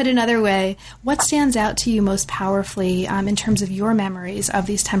 put another way, what stands out to you most powerfully in terms of your memories of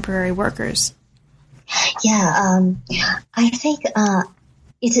these temporary workers? Yeah, I think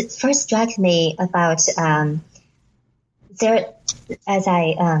it first struck me about there, as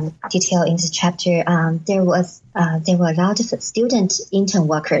I detail in the chapter, there were a lot of student intern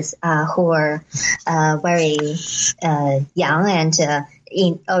workers who were very young and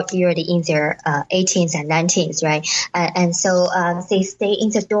already in their 18s and 19s, right? And so they stay in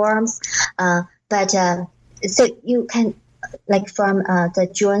the dorms, but so you can, like from the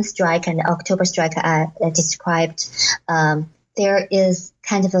June strike and the October strike I described, there is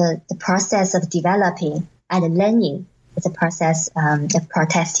kind of the process of developing and learning. It's a process of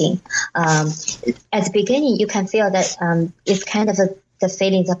protesting. At the beginning, you can feel that it's kind of the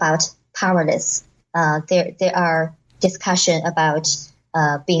feelings about powerless. There are discussion about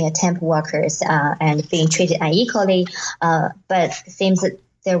being a temp workers and being treated unequally, but it seems that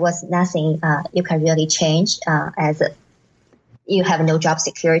there was nothing you can really change as you have no job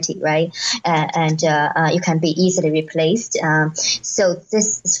security, right? And you can be easily replaced. So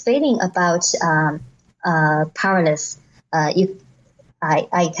this feeling about powerless,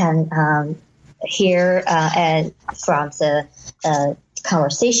 I can hear from the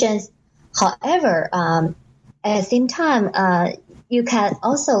conversations. However, at the same time, you can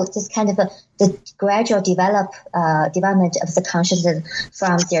also just kind of the gradual development of the consciousness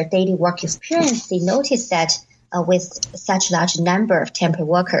from their daily work experience. They notice that with such large number of temporary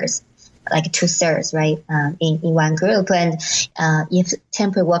workers, like 2/3, right, in one group, and if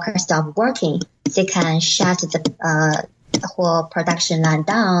temporary workers stop working, they can shut the whole production line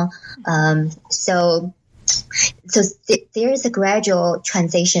down. So there is a gradual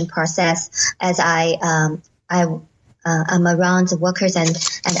transition process as I'm around the workers and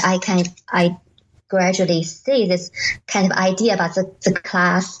I gradually see this kind of idea about the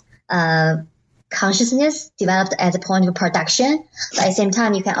class consciousness developed at the point of production. But at the same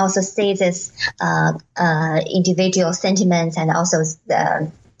time, you can also see this individual sentiments and also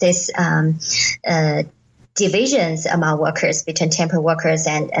this divisions among workers between temporary workers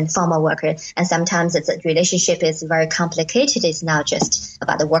and formal workers. And sometimes the relationship is very complicated. It's not just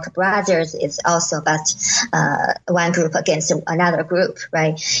about the worker brothers. It's also about one group against another group,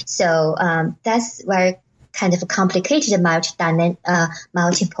 right? So that's very kind of a complicated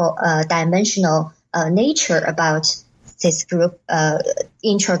multiple dimensional nature about this group,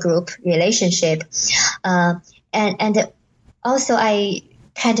 intra-group relationship. And also I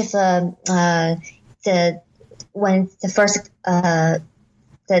kind of when the first the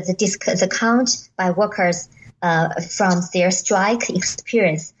count by workers from their strike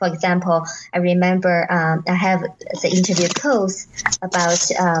experience. For example, I remember I have the interview quotes about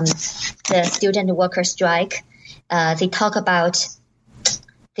the student worker strike. They talk about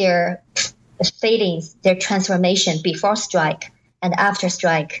their feelings, their transformation before strike and after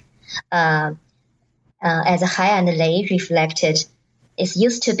strike. As Hai and Lei reflected, it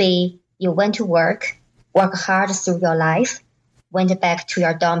used to be you went to work hard through your life, went back to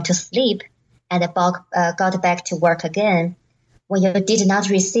your dorm to sleep, and got back to work again. When you did not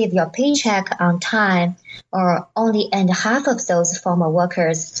receive your paycheck on time, or only earned half of those former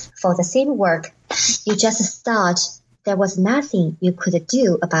workers for the same work, you just thought there was nothing you could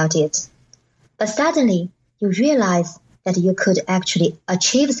do about it. But suddenly, you realize that you could actually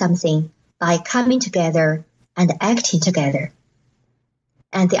achieve something by coming together and acting together.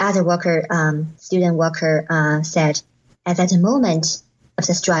 And the other worker, student worker, said, at that moment of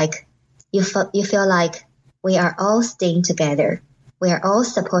the strike, you feel like we are all staying together. We are all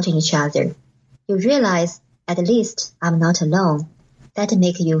supporting each other. You realize, at least I'm not alone. That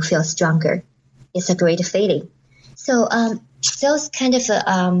makes you feel stronger. It's a great feeling. So those kind of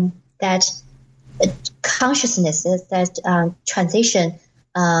that consciousness, that transition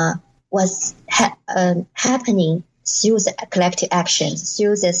was happening through the collective actions,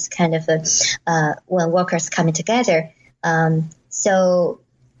 through this kind of when workers coming together. So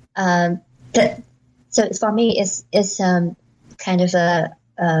for me, it's kind of a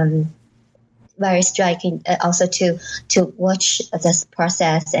very striking also to watch this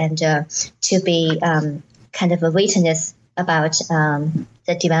process and to be kind of a witness about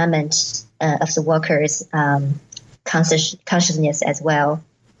the development of the workers' consciousness as well.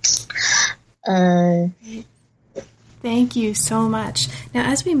 Thank you so much. Now,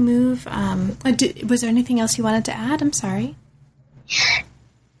 as we move, was there anything else you wanted to add? I'm sorry.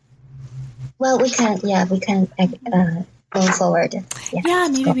 Well, we can go forward. Yeah,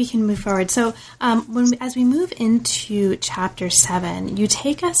 maybe we can move forward. So as we move into Chapter 7, you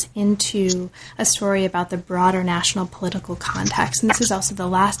take us into a story about the broader national political context. And this is also the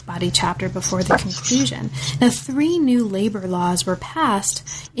last body chapter before the conclusion. Now, 3 new labor laws were passed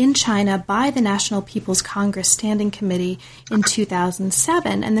in China by the National People's Congress Standing Committee in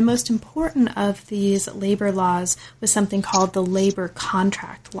 2007. And the most important of these labor laws was something called the Labor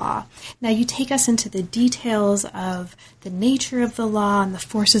Contract Law. Now, you take us into the details of the nature of the law and the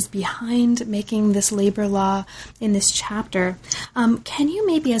forces behind making this labor law in this chapter. Can you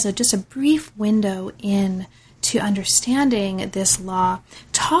maybe, as just a brief window in to understanding this law,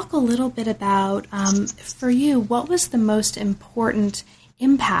 talk a little bit about, for you, what was the most important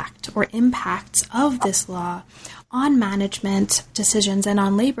impact or impacts of this law on management decisions and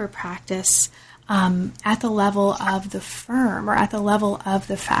on labor practice at the level of the firm or at the level of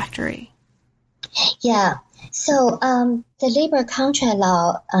the factory? Yeah. So the labor contract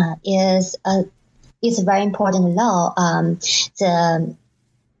law is a very important law. So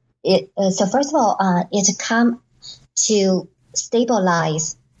first of all, it comes to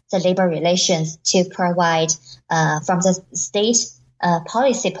stabilize the labor relations, to provide from the state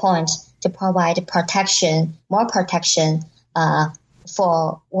policy point to provide more protection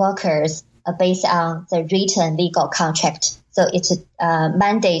for workers based on the written legal contract. So it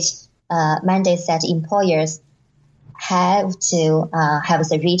mandates that employers have to have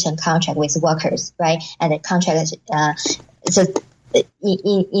the written contract with workers, right? And the contract, so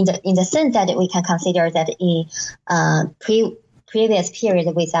in the sense that we can consider that in previous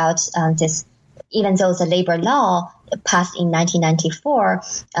period without this, even though the labor law passed in 1994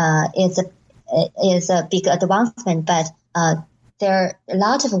 is a big advancement, but there a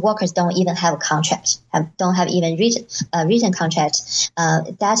lot of workers don't even have a contract, don't have even written contract.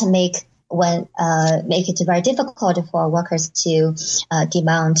 That make make it very difficult for workers to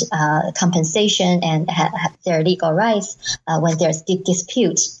demand compensation and have their legal rights when there's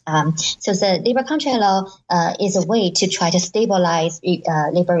dispute. So the labor contract law is a way to try to stabilize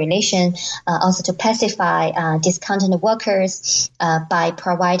labor relations, also to pacify discontented workers by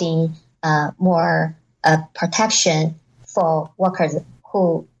providing more protection for workers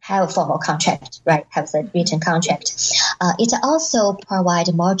who have a formal contract, right, have a written contract. It also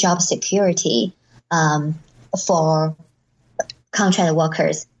provides more job security for contract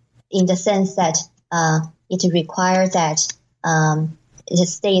workers in the sense that it requires that it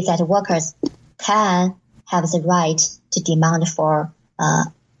states that workers can have the right to demand for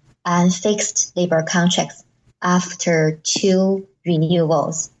unfixed labor contracts after 2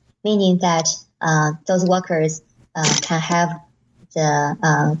 renewals, meaning that those workers can have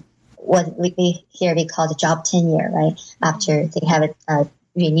the what we call the job tenure, right? After they have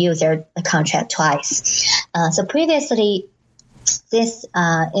renewed their contract twice. So previously, this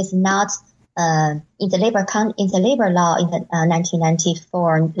is not in the labor law in the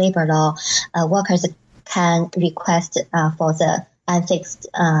 1994 labor law. Workers can request for the unfixed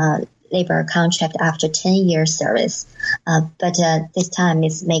labor contract after 10 years service, but this time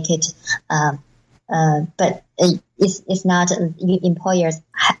is make it. But it's not, employers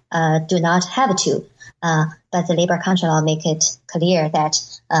do not have to, but the labor contract law make it clear that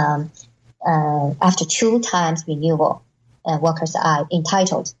after 2 times renewal, workers are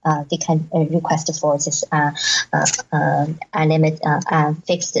entitled. They can request for this unlimited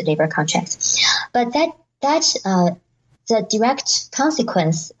fixed labor contract. But that the direct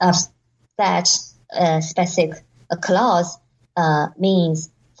consequence of that specific clause means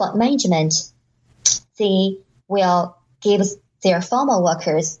for management, they will give their formal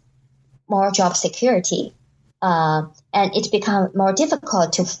workers more job security, and it becomes more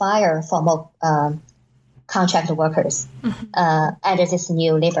difficult to fire formal contract workers under this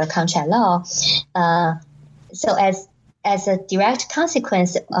new labor contract law. So as a direct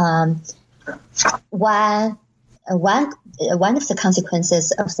consequence, one of the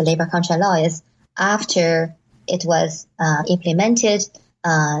consequences of the labor contract law is after it was implemented,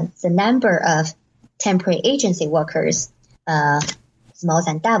 the number of temporary agency workers is more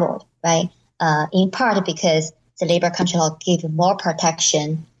than doubled, right? In part because the labor contract law gave more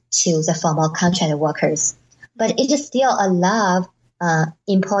protection to the formal contract workers, but it still allows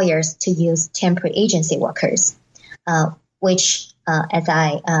employers to use temporary agency workers, which, as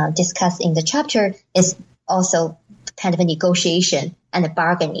I discussed in the chapter, is also kind of a negotiation and a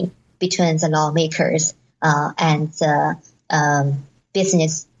bargaining between the lawmakers and the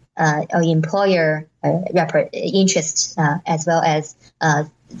business or employer interest, as well as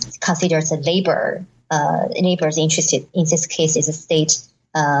considers the labor's interest. In this case, is a state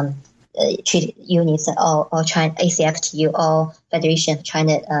trade unions or China ACFTU or Federation of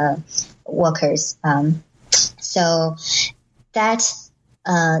China Workers. So that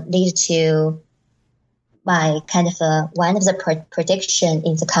lead to my kind of one of the prediction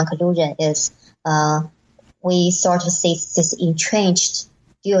in the conclusion is we sort of see this entrenched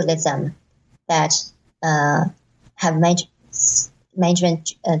dualism that have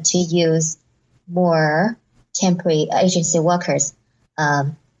management to use more temporary agency workers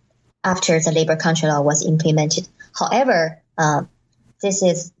after the labor contract law was implemented. However, this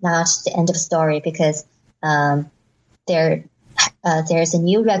is not the end of the story because there is a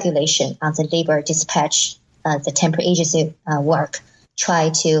new regulation on the labor dispatch, the temporary agency work, try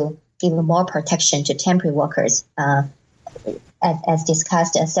to give more protection to temporary workers, as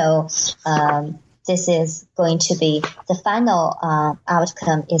discussed. So this is going to be the final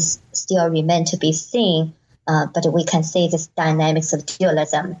outcome is still remain to be seen, but we can see this dynamics of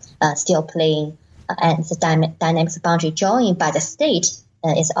dualism still playing, and the dynamics of boundary drawing by the state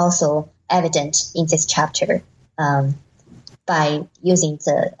is also evident in this chapter by using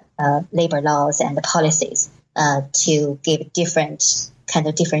the labor laws and the policies to give different kind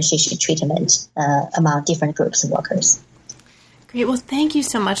of differentiation treatment among different groups of workers. Great. Well, thank you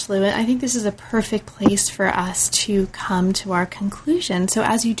so much, Lou. I think this is a perfect place for us to come to our conclusion. So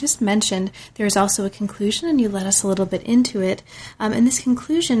as you just mentioned, there's also a conclusion, and you led us a little bit into it. And this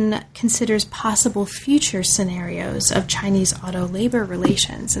conclusion considers possible future scenarios of Chinese auto labor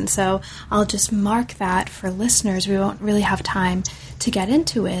relations. And so I'll just mark that for listeners. We won't really have time to get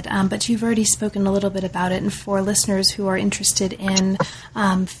into it, but you've already spoken a little bit about it. And for listeners who are interested in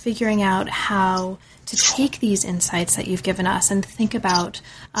figuring out how to take these insights that you've given us and think about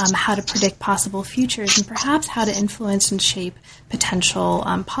how to predict possible futures and perhaps how to influence and shape potential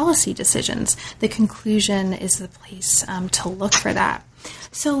policy decisions. The conclusion is the place to look for that.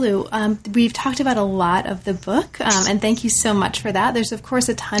 So, Lou, we've talked about a lot of the book, and thank you so much for that. There's, of course,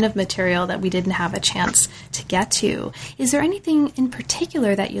 a ton of material that we didn't have a chance to get to. Is there anything in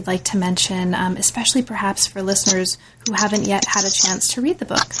particular that you'd like to mention, especially perhaps for listeners who haven't yet had a chance to read the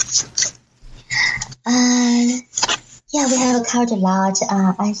book? Yeah, we have covered a lot.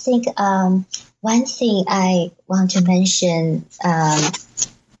 I think one thing I want to mention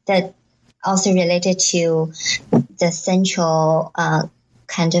that also related to the central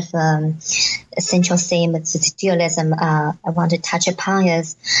kind of central theme of the dualism I want to touch upon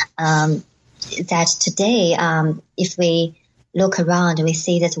is that today, if we look around, we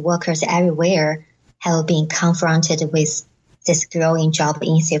see that workers everywhere have been confronted with this growing job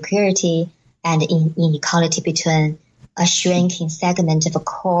insecurity and inequality between a shrinking segment of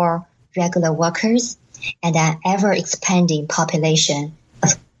core regular workers and an ever-expanding population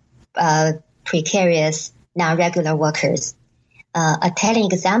of precarious non-regular workers. A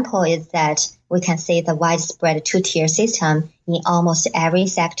telling example is that we can see the widespread two-tier system in almost every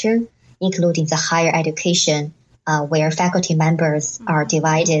sector, including the higher education, where faculty members are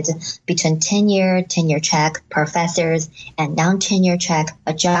divided between tenure-track professors and non-tenure track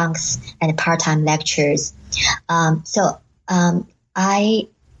adjuncts and part-time lecturers. So I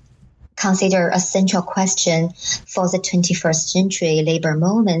consider a central question for the 21st century labor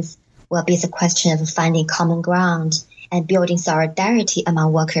movements will be the question of finding common ground and building solidarity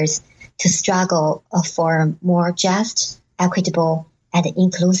among workers to struggle for a more just, equitable, and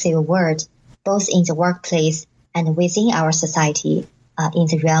inclusive world, both in the workplace and within our society, in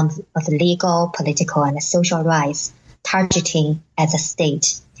the realm of legal, political, and social rights, targeting as a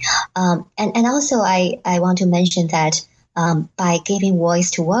state. And also, I want to mention that by giving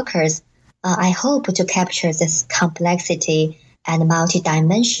voice to workers, I hope to capture this complexity and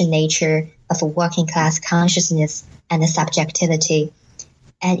multi-dimensional nature of working class consciousness and subjectivity.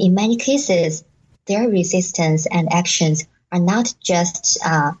 And in many cases, their resistance and actions are not just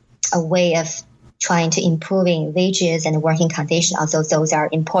a way of trying to improving wages and working conditions, although those are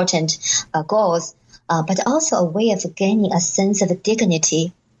important goals, but also a way of gaining a sense of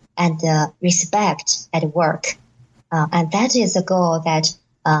dignity and respect at work. And that is a goal that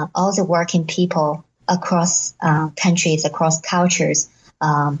all the working people across countries, across cultures,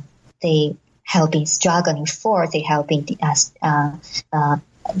 they have been struggling for. They have been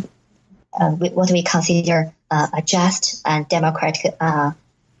what we consider a just and democratic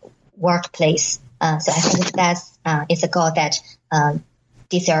workplace. So I think that's is a goal that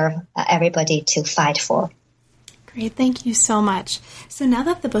deserve everybody to fight for. Great. Thank you so much. So now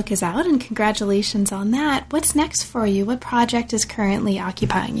that the book is out, and congratulations on that, what's next for you? What project is currently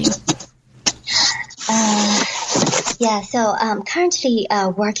occupying you? So I'm currently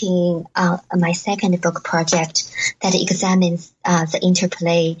working on my second book project that examines the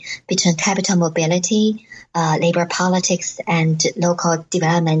interplay between capital mobility, labor politics, and local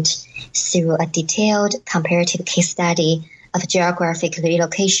development through a detailed comparative case study of geographic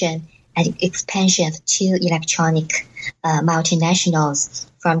relocation and expansion of two electronic multinationals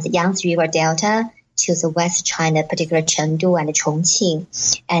from the Yangtze River Delta to the West China, particularly Chengdu and Chongqing,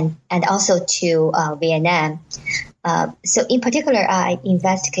 and also to Vietnam. So in particular, I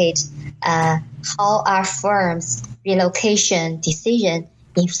investigate how are firms' relocation decision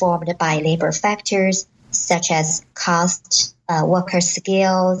informed by labor factors such as cost, worker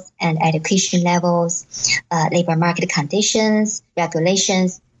skills and education levels, labor market conditions,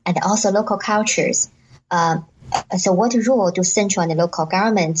 regulations, and also local cultures. So what role do central and local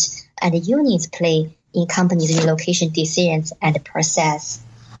governments and unions play in companies' relocation decisions and process?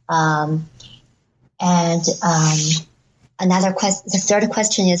 The third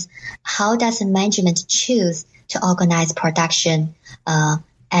question is, how does management choose to organize production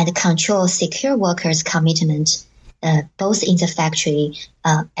and control secure workers' commitment, both in the factory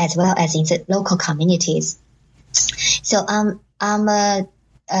as well as in the local communities? So I'm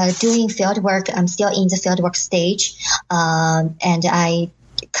doing field work. I'm still in the fieldwork stage, and I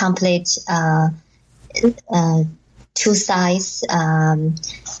complete 2 sites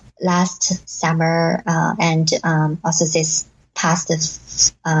last summer and also this past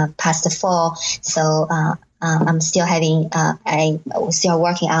fall. So I'm still still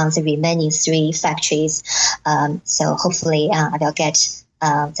working on the remaining 3 factories. So hopefully I will get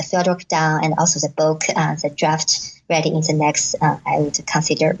the fieldwork done and also the book, the draft ready in the next, I would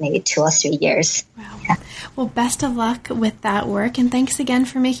consider maybe 2 or 3 years. Wow. Yeah. Well, best of luck with that work. And thanks again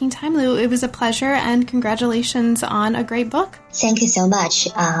for making time, Lu. It was a pleasure, and congratulations on a great book. Thank you so much.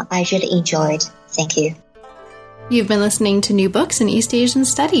 I really enjoyed. Thank you. You've been listening to New Books in East Asian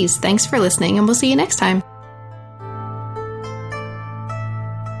Studies. Thanks for listening, and we'll see you next time.